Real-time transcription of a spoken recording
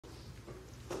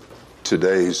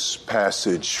Today's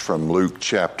passage from Luke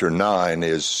chapter 9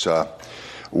 is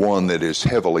one that is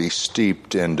heavily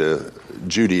steeped into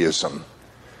Judaism.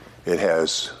 It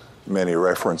has many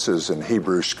references in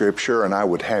Hebrew Scripture, and I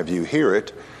would have you hear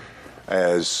it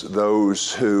as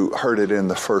those who heard it in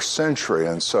the first century.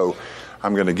 And so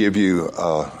I'm going to give you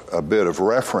a bit of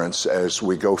reference as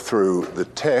we go through the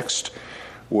text.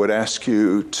 Would ask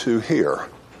you to hear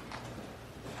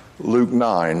Luke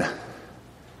 9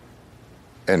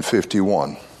 and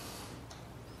 51.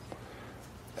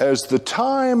 As the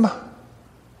time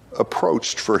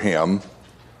approached for him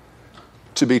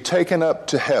to be taken up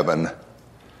to heaven,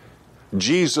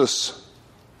 Jesus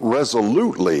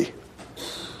resolutely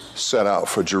set out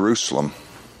for Jerusalem.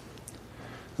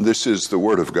 This is the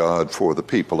word of God for the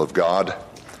people of God.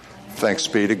 Thanks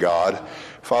be to God.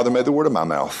 Father, may the word of my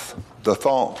mouth, the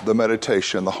thought, the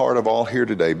meditation, the heart of all here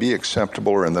today be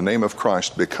acceptable, or in the name of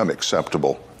Christ become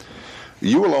acceptable.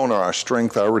 You alone are our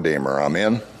strength, our Redeemer.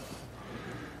 Amen.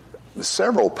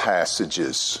 Several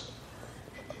passages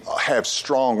have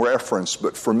strong reference,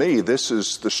 but for me, this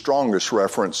is the strongest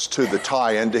reference to the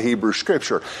tie-in to Hebrew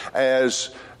Scripture.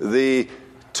 As the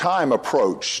time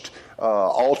approached,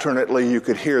 alternately you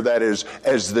could hear that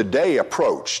as the day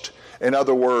approached. In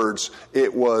other words,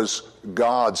 it was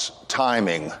God's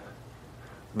timing.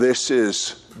 This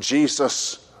is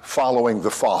Jesus following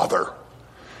the Father.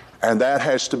 And that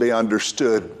has to be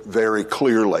understood very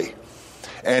clearly.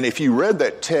 And if you read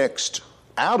that text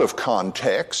out of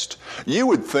context, you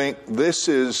would think this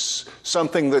is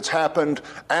something that's happened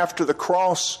after the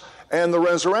cross and the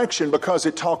resurrection, because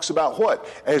it talks about what?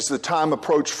 As the time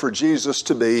approached for Jesus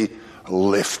to be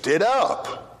lifted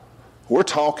up. We're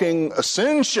talking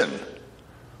ascension.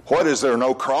 What, is there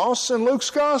no cross in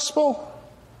Luke's gospel?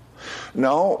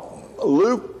 No,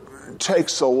 Luke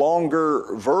takes a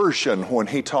longer version when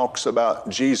he talks about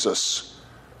Jesus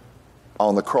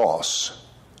on the cross.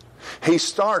 He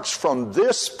starts from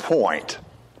this point,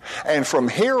 and from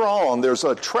here on there's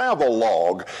a travel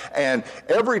log, and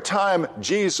every time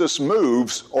Jesus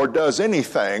moves or does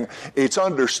anything, it's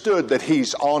understood that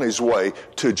he's on his way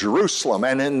to Jerusalem.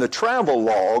 And in the travel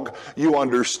log, you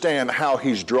understand how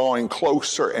he's drawing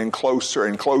closer and closer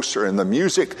and closer, and the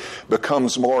music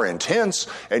becomes more intense,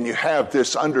 and you have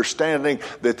this understanding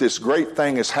that this great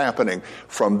thing is happening.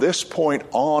 From this point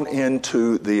on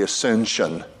into the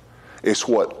ascension is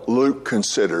what Luke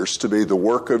considers to be the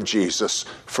work of Jesus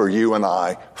for you and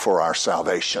I, for our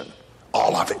salvation.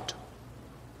 All of it.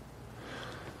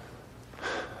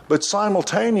 But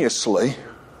simultaneously,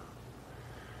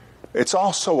 it's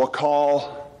also a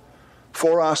call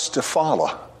for us to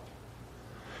follow.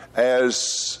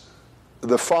 As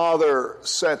the Father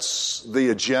sets the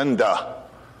agenda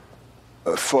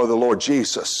for the Lord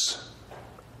Jesus,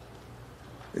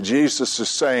 Jesus is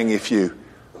saying, if you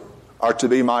are to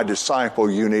be my disciple,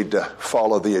 you need to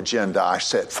follow the agenda I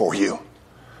set for you.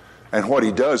 And what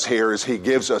he does here is he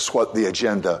gives us what the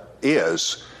agenda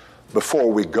is.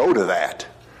 Before we go to that,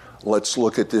 let's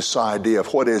look at this idea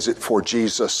of what is it for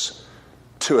Jesus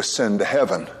to ascend to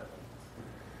heaven.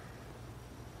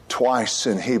 Twice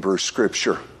in Hebrew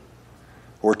Scripture,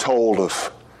 we're told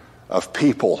of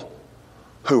people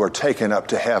who are taken up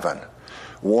to heaven.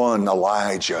 One,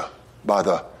 Elijah by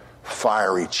the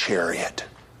fiery chariot.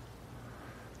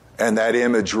 And that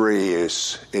imagery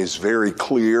is very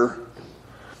clear.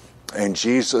 And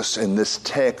Jesus in this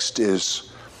text is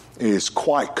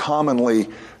quite commonly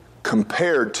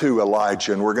compared to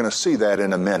Elijah. And we're going to see that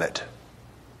in a minute.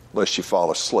 Lest you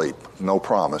fall asleep. No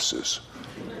promises.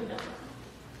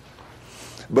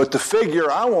 But the figure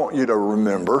I want you to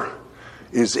remember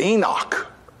is Enoch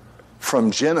from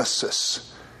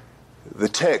Genesis. The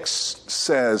text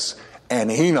says, and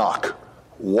Enoch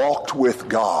walked with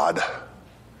God.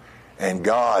 And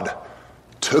God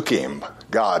took him.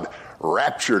 God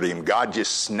raptured him. God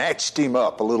just snatched him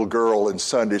up. A little girl in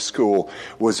Sunday school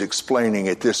was explaining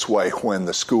it this way when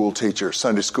the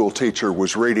Sunday school teacher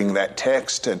was reading that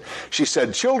text. And she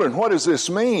said, children, what does this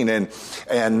mean? And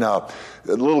the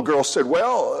little girl said,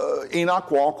 well,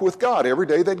 Enoch walked with God. Every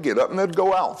day they'd get up and they'd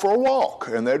go out for a walk.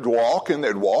 And they'd walk and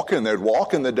they'd walk and they'd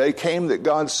walk. And the day came that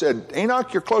God said,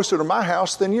 Enoch, you're closer to my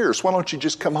house than yours. Why don't you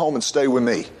just come home and stay with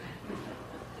me?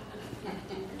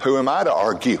 Who am I to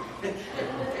argue?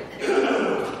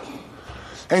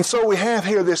 And so we have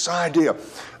here this idea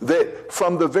that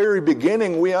from the very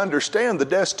beginning we understand the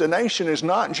destination is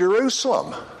not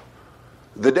Jerusalem.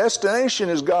 The destination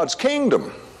is God's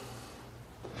kingdom.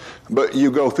 But you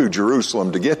go through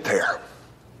Jerusalem to get there.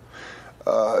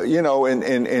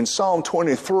 In Psalm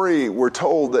 23, we're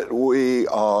told that we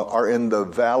are in the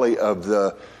valley of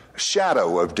the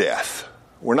shadow of death.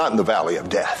 We're not in the valley of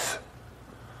death.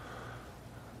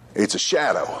 it's a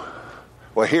shadow.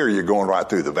 Well, here you're going right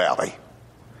through the valley.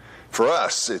 For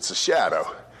us, it's a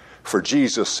shadow. For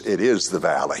Jesus, it is the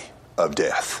valley of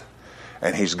death.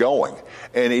 And he's going.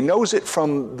 And he knows it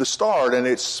from the start, and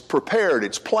it's prepared,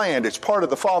 it's planned, it's part of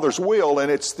the Father's will, and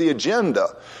it's the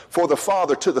agenda for the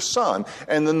Father to the Son.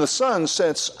 And then the Son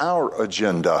sets our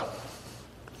agenda.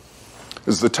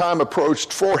 As the time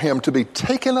approached for him to be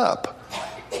taken up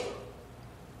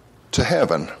to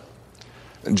heaven,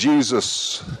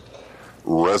 Jesus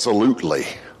resolutely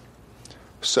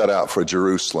set out for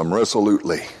Jerusalem,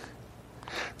 resolutely.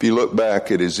 If you look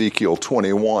back at Ezekiel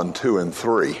 21, 2 and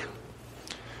 3,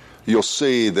 you'll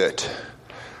see that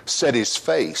set his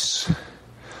face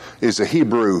is a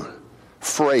Hebrew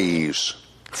phrase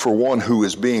for one who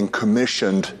is being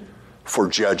commissioned for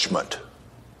judgment.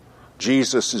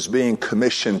 Jesus is being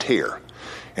commissioned here.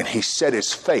 And he set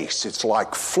his face. It's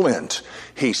like flint.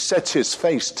 He sets his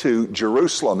face to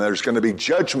Jerusalem. There's going to be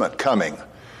judgment coming.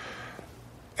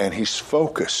 And he's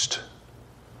focused.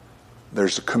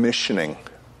 There's a commissioning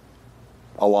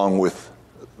along with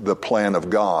the plan of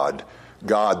God.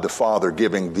 God the Father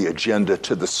giving the agenda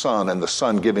to the Son, and the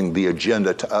Son giving the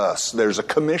agenda to us. There's a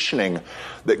commissioning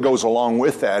that goes along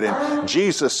with that. And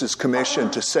Jesus is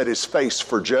commissioned to set his face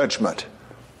for judgment.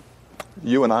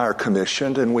 You and I are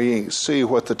commissioned, and we see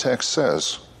what the text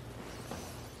says.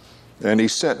 And he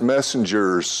sent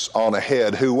messengers on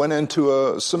ahead who went into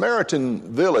a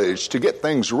Samaritan village to get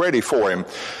things ready for him.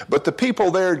 But the people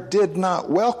there did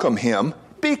not welcome him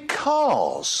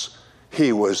because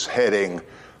he was heading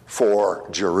for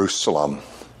Jerusalem.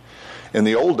 In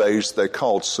the old days, they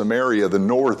called Samaria the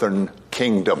northern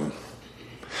kingdom.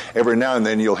 Every now and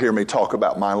then you'll hear me talk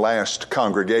about my last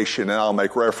congregation, and I'll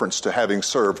make reference to having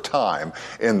served time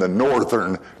in the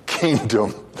northern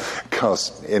kingdom.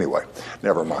 Because, anyway,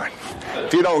 never mind.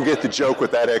 If you don't get the joke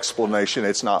with that explanation,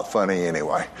 it's not funny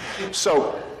anyway.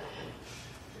 So,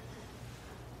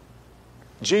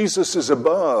 Jesus is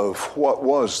above what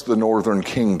was the northern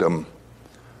kingdom.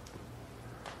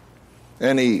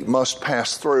 And he must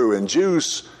pass through. And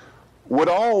Jews would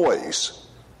always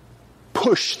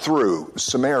push through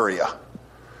Samaria.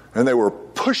 And they were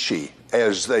pushy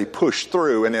as they pushed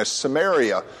through. And as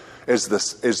Samaria, as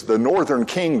the northern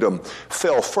kingdom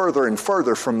fell further and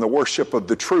further from the worship of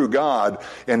the true God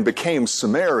and became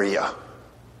Samaria,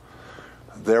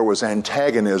 there was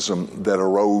antagonism that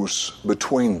arose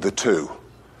between the two.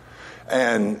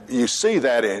 And you see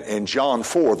that in John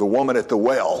 4, the woman at the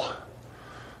well.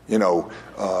 You know,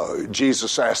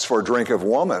 Jesus asked for a drink of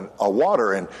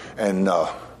water, and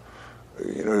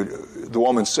you know, the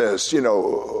woman says, you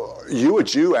know, you a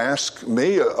Jew ask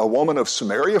me, a woman of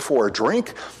Samaria, for a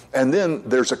drink? And then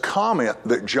there's a comment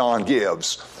that John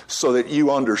gives so that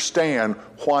you understand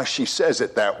why she says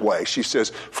it that way. She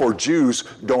says, for Jews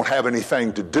don't have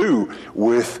anything to do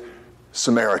with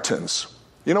Samaritans.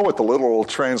 You know what the literal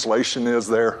translation is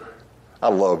there? I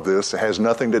love this. It has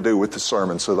nothing to do with the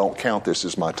sermon, so don't count this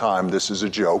as my time. This is a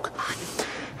joke.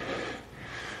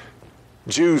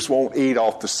 Jews won't eat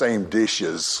off the same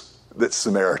dishes that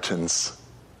Samaritans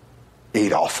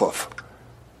eat off of.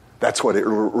 That's what it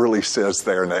really says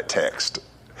there in that text.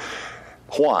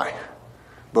 Why?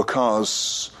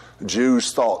 Because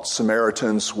Jews thought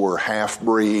Samaritans were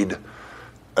half-breed,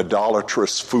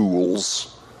 idolatrous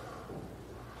fools.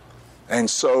 And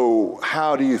so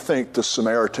how do you think the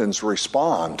Samaritans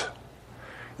respond?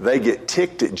 They get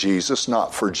ticked at Jesus,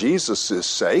 not for Jesus'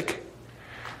 sake.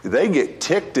 They get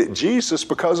ticked at Jesus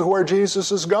because of where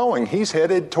Jesus is going. He's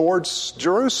headed towards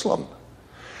Jerusalem.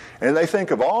 And they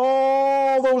think of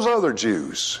all those other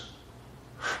Jews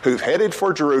who've headed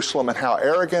for Jerusalem and how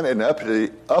arrogant and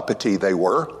uppity they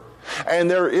were. And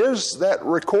there is that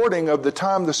recording of the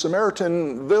time the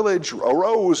Samaritan village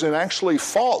arose and actually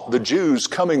fought the Jews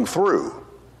coming through.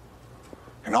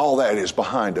 And all that is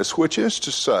behind us, which is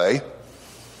to say,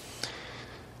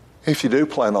 if you do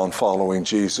plan on following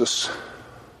Jesus,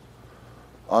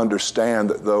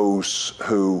 understand that those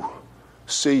who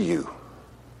see you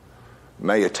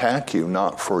may attack you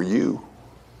not for you,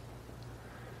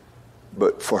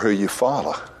 but for who you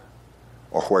follow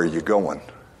or where you're going.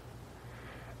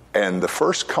 And the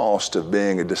first cost of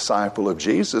being a disciple of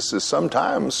Jesus is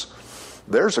sometimes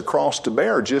there's a cross to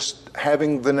bear just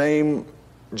having the name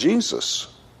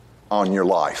Jesus on your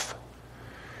life.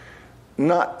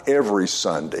 Not every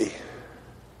Sunday,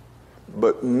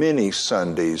 but many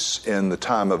Sundays in the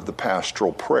time of the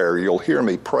pastoral prayer, you'll hear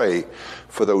me pray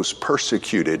for those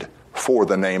persecuted for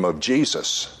the name of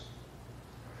Jesus.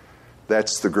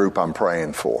 That's the group I'm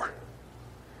praying for.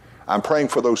 I'm praying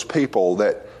for those people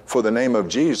that for the name of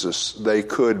Jesus, they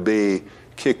could be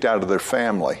kicked out of their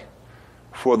family,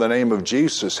 for the name of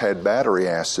Jesus, had battery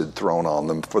acid thrown on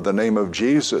them. For the name of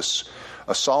Jesus,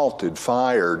 assaulted,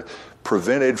 fired,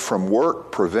 prevented from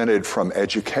work, prevented from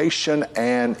education,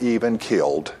 and even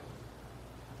killed.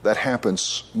 That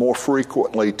happens more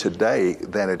frequently today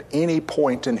than at any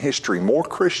point in history. More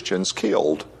Christians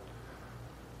killed.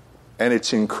 And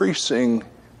it's increasing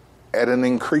at an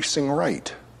increasing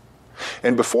rate.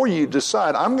 And before you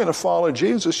decide, I'm going to follow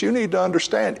Jesus, you need to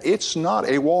understand it's not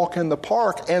a walk in the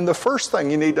park. And the first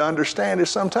thing you need to understand is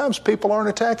sometimes people aren't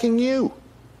attacking you.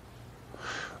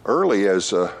 Early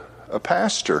as a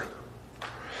pastor,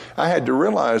 I had to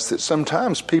realize that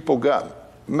sometimes people got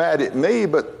mad at me,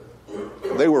 but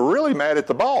they were really mad at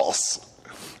the boss.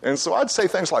 And so I'd say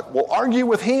things like, well, argue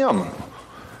with him.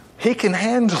 He can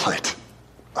handle it.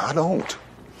 I don't.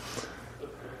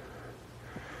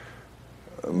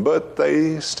 But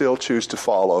they still choose to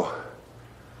follow.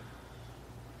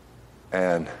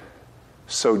 And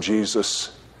so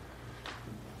Jesus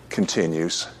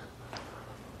continues.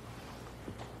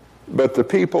 But the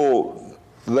people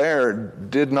there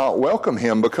did not welcome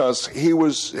him because he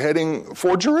was heading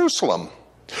for Jerusalem.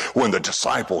 When the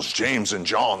disciples James and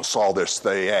John saw this,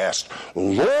 they asked,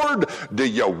 Lord, do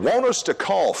you want us to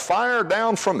call fire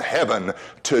down from heaven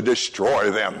to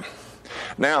destroy them?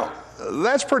 Now,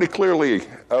 that's pretty clearly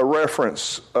a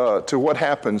reference to what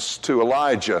happens to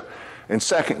Elijah in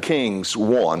 2 Kings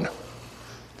 1.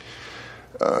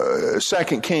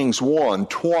 2 Kings 1,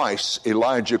 twice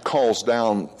Elijah calls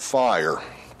down fire,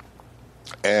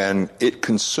 and it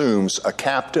consumes a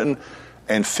captain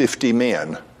and 50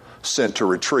 men sent to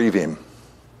retrieve him.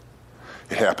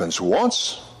 It happens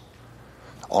once,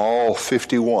 all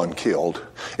 51 killed.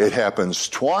 It happens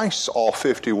twice, all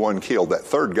 51 killed. That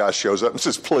third guy shows up and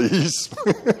says, please,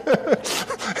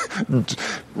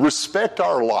 respect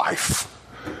our life.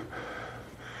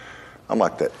 I'm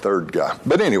like that third guy.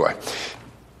 But anyway,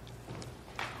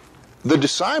 the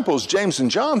disciples, James and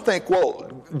John, think,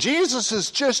 well, Jesus is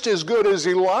just as good as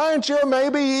Elijah,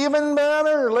 maybe even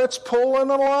better. Let's pull an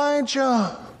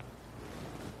Elijah.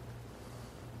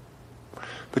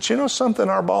 But you know something?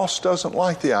 Our boss doesn't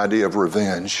like the idea of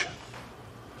revenge.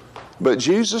 But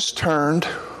Jesus turned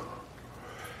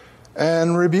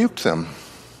and rebuked them.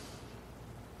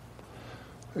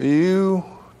 You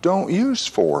don't use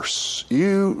force.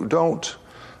 You don't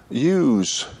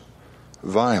use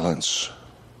violence.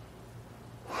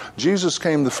 Jesus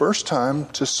came the first time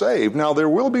to save. Now there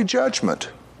will be judgment.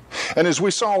 And as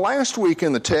we saw last week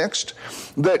in the text,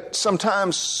 that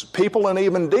sometimes people and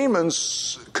even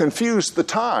demons confuse the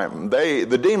time.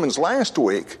 The demons last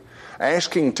week,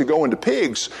 asking to go into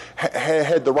pigs,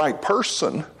 had the right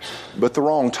person, but the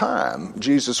wrong time.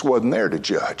 Jesus wasn't there to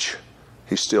judge.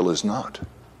 He still is not.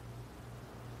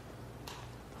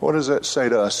 What does that say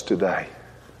to us today?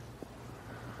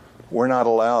 We're not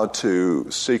allowed to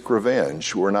seek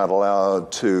revenge. We're not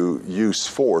allowed to use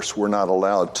force. We're not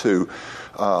allowed to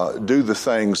do the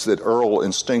things that Earl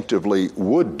instinctively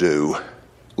would do,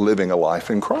 living a life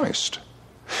in Christ.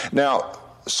 Now,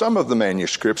 some of the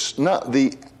manuscripts, not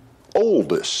the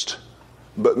oldest,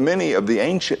 but many of the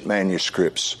ancient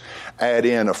manuscripts add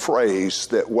in a phrase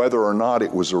that, whether or not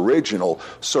it was original,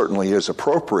 certainly is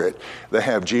appropriate. They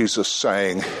have Jesus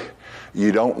saying,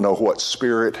 you don't know what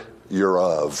spirit you're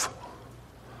of.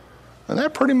 And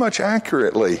that pretty much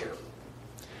accurately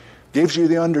gives you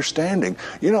the understanding.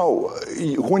 You know,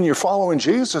 when you're following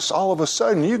Jesus, all of a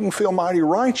sudden you can feel mighty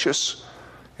righteous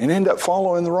and end up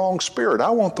following the wrong spirit. I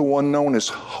want the one known as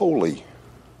holy.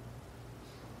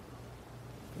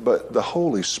 But the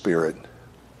Holy Spirit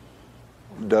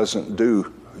doesn't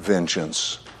do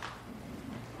vengeance.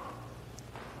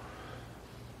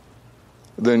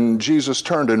 Then Jesus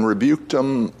turned and rebuked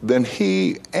them. Then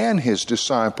he and his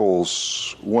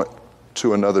disciples went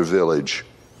to another village.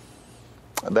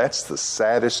 That's the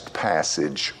saddest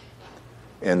passage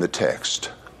in the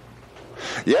text.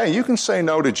 Yeah, you can say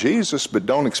no to Jesus, but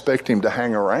don't expect him to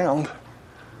hang around.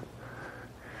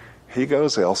 He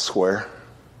goes elsewhere.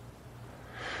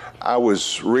 I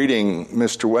was reading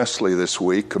Mr. Wesley this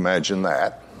week, imagine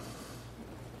that.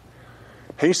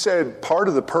 He said part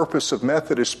of the purpose of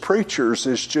Methodist preachers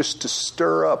is just to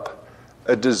stir up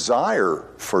a desire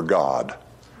for God.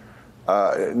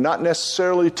 Not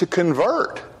necessarily to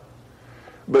convert,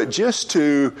 but just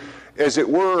to, as it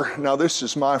were, now this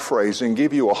is my phrasing,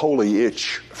 give you a holy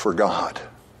itch for God.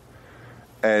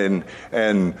 And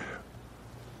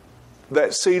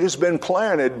that seed has been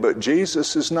planted, but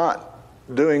Jesus is not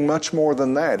doing much more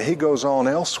than that. He goes on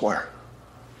elsewhere.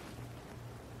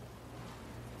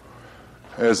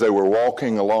 As they were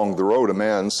walking along the road, a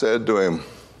man said to him,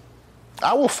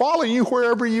 I will follow you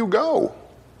wherever you go.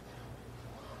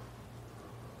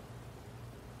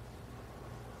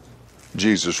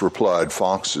 Jesus replied,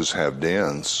 foxes have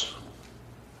dens,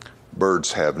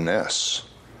 birds have nests,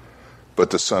 but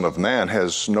the Son of Man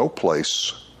has no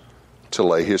place to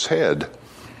lay his head.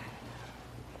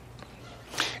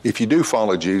 If you do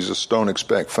follow Jesus, don't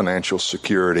expect financial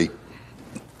security.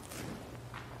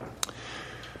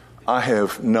 I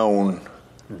have known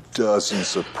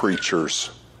dozens of preachers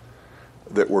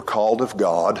that were called of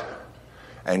God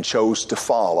and chose to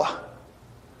follow,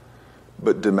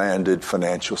 but demanded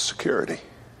financial security.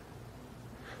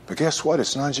 But guess what?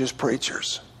 It's not just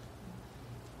preachers.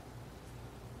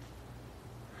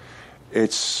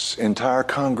 It's entire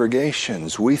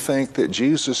congregations. We think that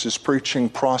Jesus is preaching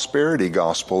prosperity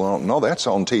gospel. No, that's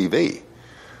on TV.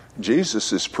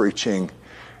 Jesus is preaching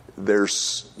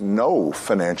there's no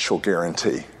financial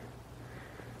guarantee.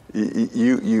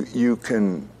 You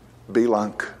can be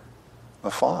like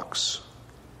a fox.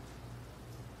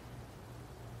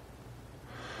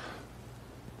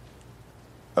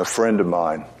 A friend of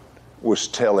mine was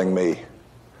telling me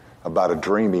about a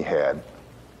dream he had.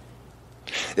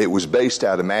 It was based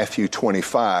out of Matthew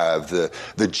 25,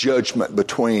 the judgment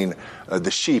between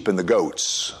the sheep and the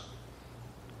goats.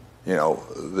 You know,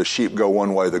 the sheep go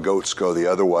one way, the goats go the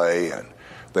other way, and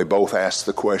they both ask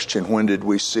the question, when did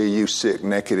we see you sick,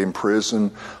 naked, in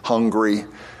prison, hungry?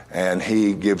 And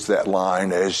he gives that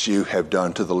line, as you have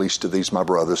done to the least of these my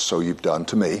brothers, so you've done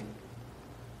to me.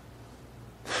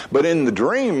 But in the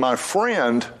dream, my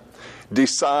friend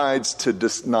decides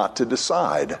not to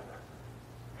decide.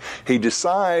 He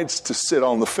decides to sit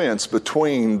on the fence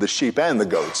between the sheep and the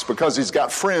goats because he's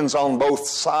got friends on both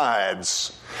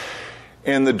sides.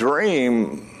 In the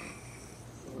dream,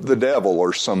 the devil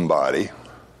or somebody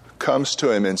comes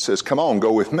to him and says, come on,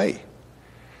 go with me.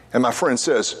 And my friend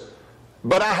says,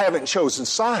 but I haven't chosen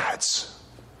sides.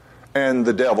 And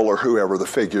the devil or whoever the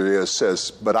figure is says,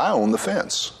 but I own the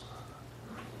fence.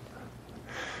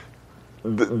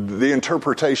 The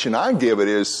interpretation I give it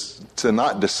is to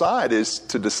not decide is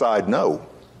to decide no.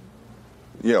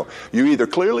 You know, you either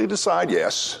clearly decide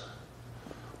yes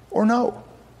or no.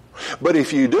 But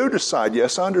if you do decide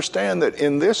yes, understand that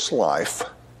in this life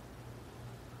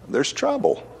there's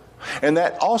trouble. And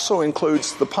that also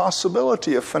includes the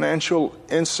possibility of financial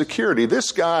insecurity.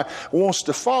 This guy wants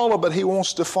to follow, but he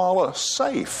wants to follow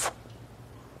safe.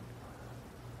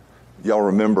 Y'all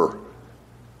remember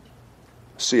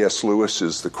C.S.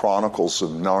 Lewis's The Chronicles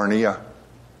of Narnia,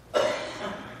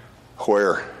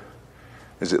 where,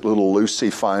 is it little Lucy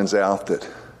finds out that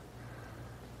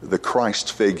the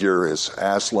Christ figure is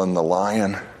Aslan the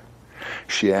lion?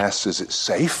 She asks, is it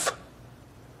safe?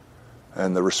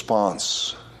 And the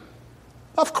response,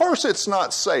 of course it's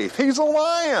not safe. He's a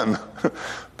lion,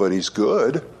 but he's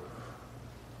good.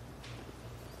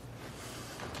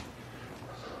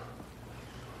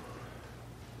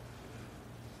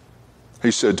 He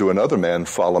said to another man,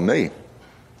 follow me.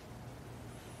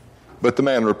 But the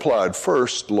man replied,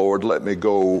 first, Lord, let me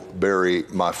go bury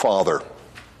my father.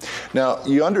 Now,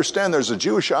 you understand there's a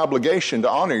Jewish obligation to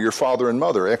honor your father and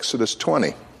mother, Exodus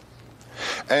 20.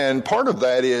 And part of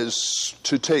that is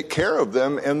to take care of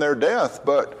them in their death.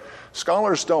 But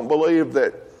scholars don't believe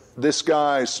that this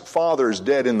guy's father is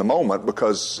dead in the moment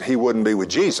because he wouldn't be with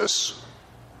Jesus.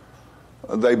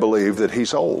 They believe that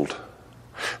he's old.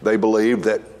 They believe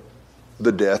that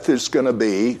the death is going to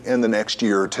be in the next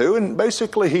year or two. And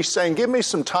basically he's saying, give me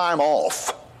some time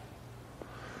off.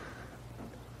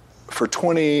 For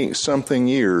 20-something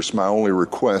years, my only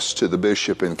request to the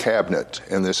bishop and cabinet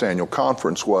in this annual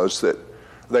conference was that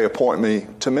they appoint me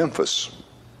to Memphis.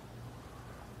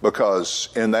 Because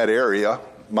in that area,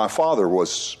 my father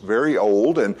was very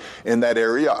old, and in that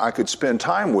area I could spend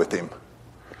time with him.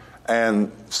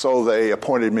 And so they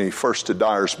appointed me first to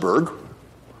Dyersburg,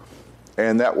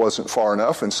 and that wasn't far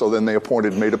enough, and so then they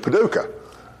appointed me to Paducah.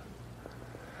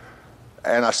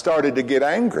 And I started to get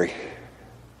angry.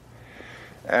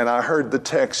 And I heard the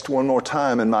text one more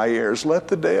time in my ears, let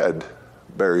the dead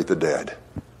bury the dead.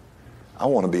 I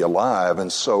want to be alive,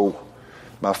 and so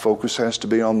my focus has to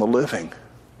be on the living.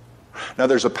 Now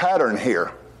there's a pattern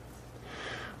here.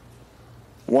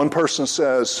 One person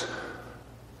says,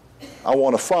 I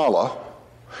want to follow.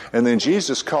 And then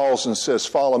Jesus calls and says,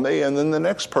 follow me. And then the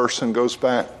next person goes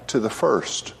back to the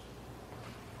first.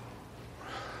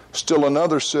 Still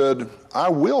another said, I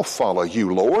will follow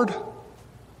you, Lord.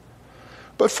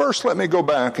 But first let me go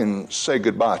back and say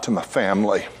goodbye to my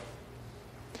family.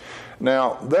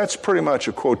 Now, that's pretty much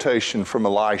a quotation from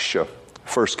Elisha,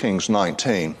 1 Kings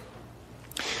 19.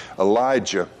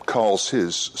 Elijah calls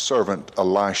his servant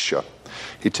Elisha.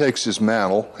 He takes his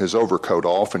mantle, his overcoat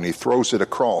off, and he throws it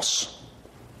across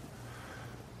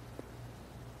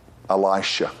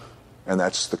Elisha. And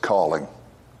that's the calling.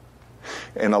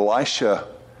 And Elisha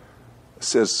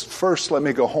says, first let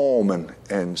me go home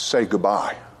and say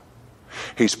goodbye.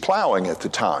 He's plowing at the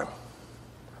time.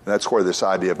 That's where this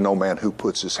idea of no man who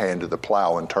puts his hand to the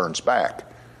plow and turns back.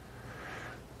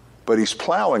 But he's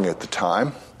plowing at the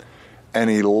time, and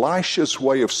Elisha's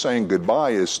way of saying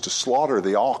goodbye is to slaughter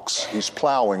the ox he's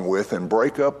plowing with and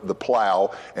break up the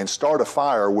plow and start a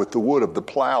fire with the wood of the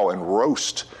plow and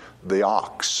roast the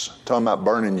ox. Talking about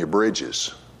burning your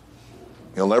bridges.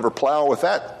 You'll never plow with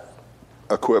that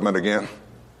equipment again.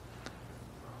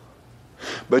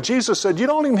 But Jesus said, you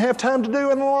don't even have time to do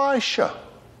an Elisha.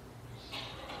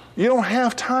 You don't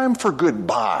have time for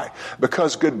goodbye,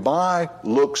 because goodbye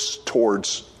looks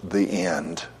towards the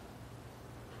end.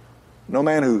 No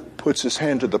man who puts his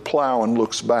hand to the plow and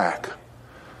looks back.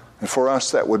 And for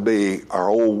us, that would be our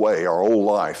old way, our old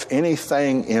life,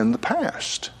 anything in the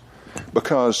past.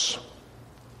 Because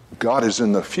God is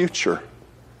in the future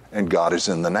and God is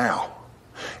in the now.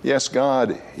 Yes,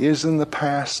 God is in the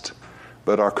past,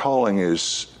 but our calling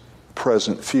is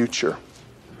present future.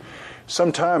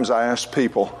 Sometimes I ask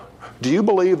people, do you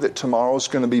believe that tomorrow is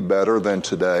going to be better than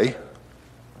today?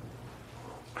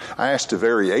 I asked a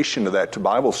variation of that to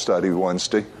Bible study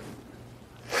Wednesday.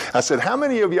 I said, how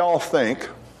many of y'all think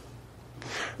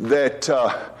that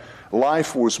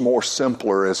life was more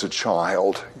simpler as a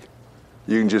child?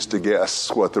 You can just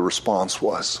guess what the response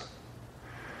was.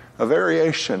 A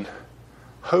variation.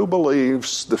 Who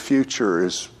believes the future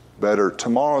is better?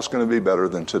 Tomorrow's going to be better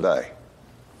than today.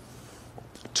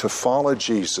 To follow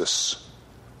Jesus,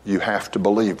 you have to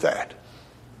believe that.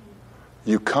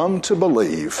 You come to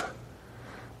believe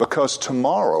because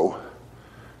tomorrow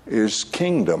is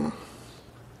kingdom,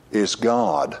 is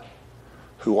God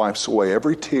who wipes away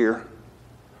every tear.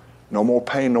 No more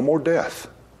pain, no more death.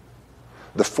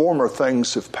 The former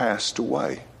things have passed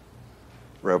away.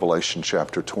 Revelation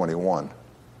chapter 21.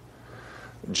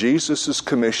 Jesus is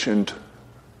commissioned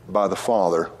by the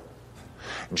Father.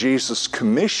 Jesus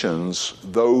commissions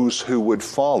those who would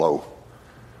follow.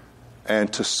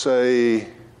 And to say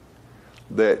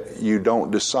that you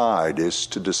don't decide is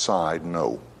to decide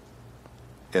no.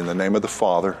 In the name of the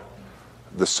Father,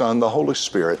 the Son, the Holy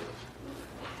Spirit.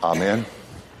 Amen.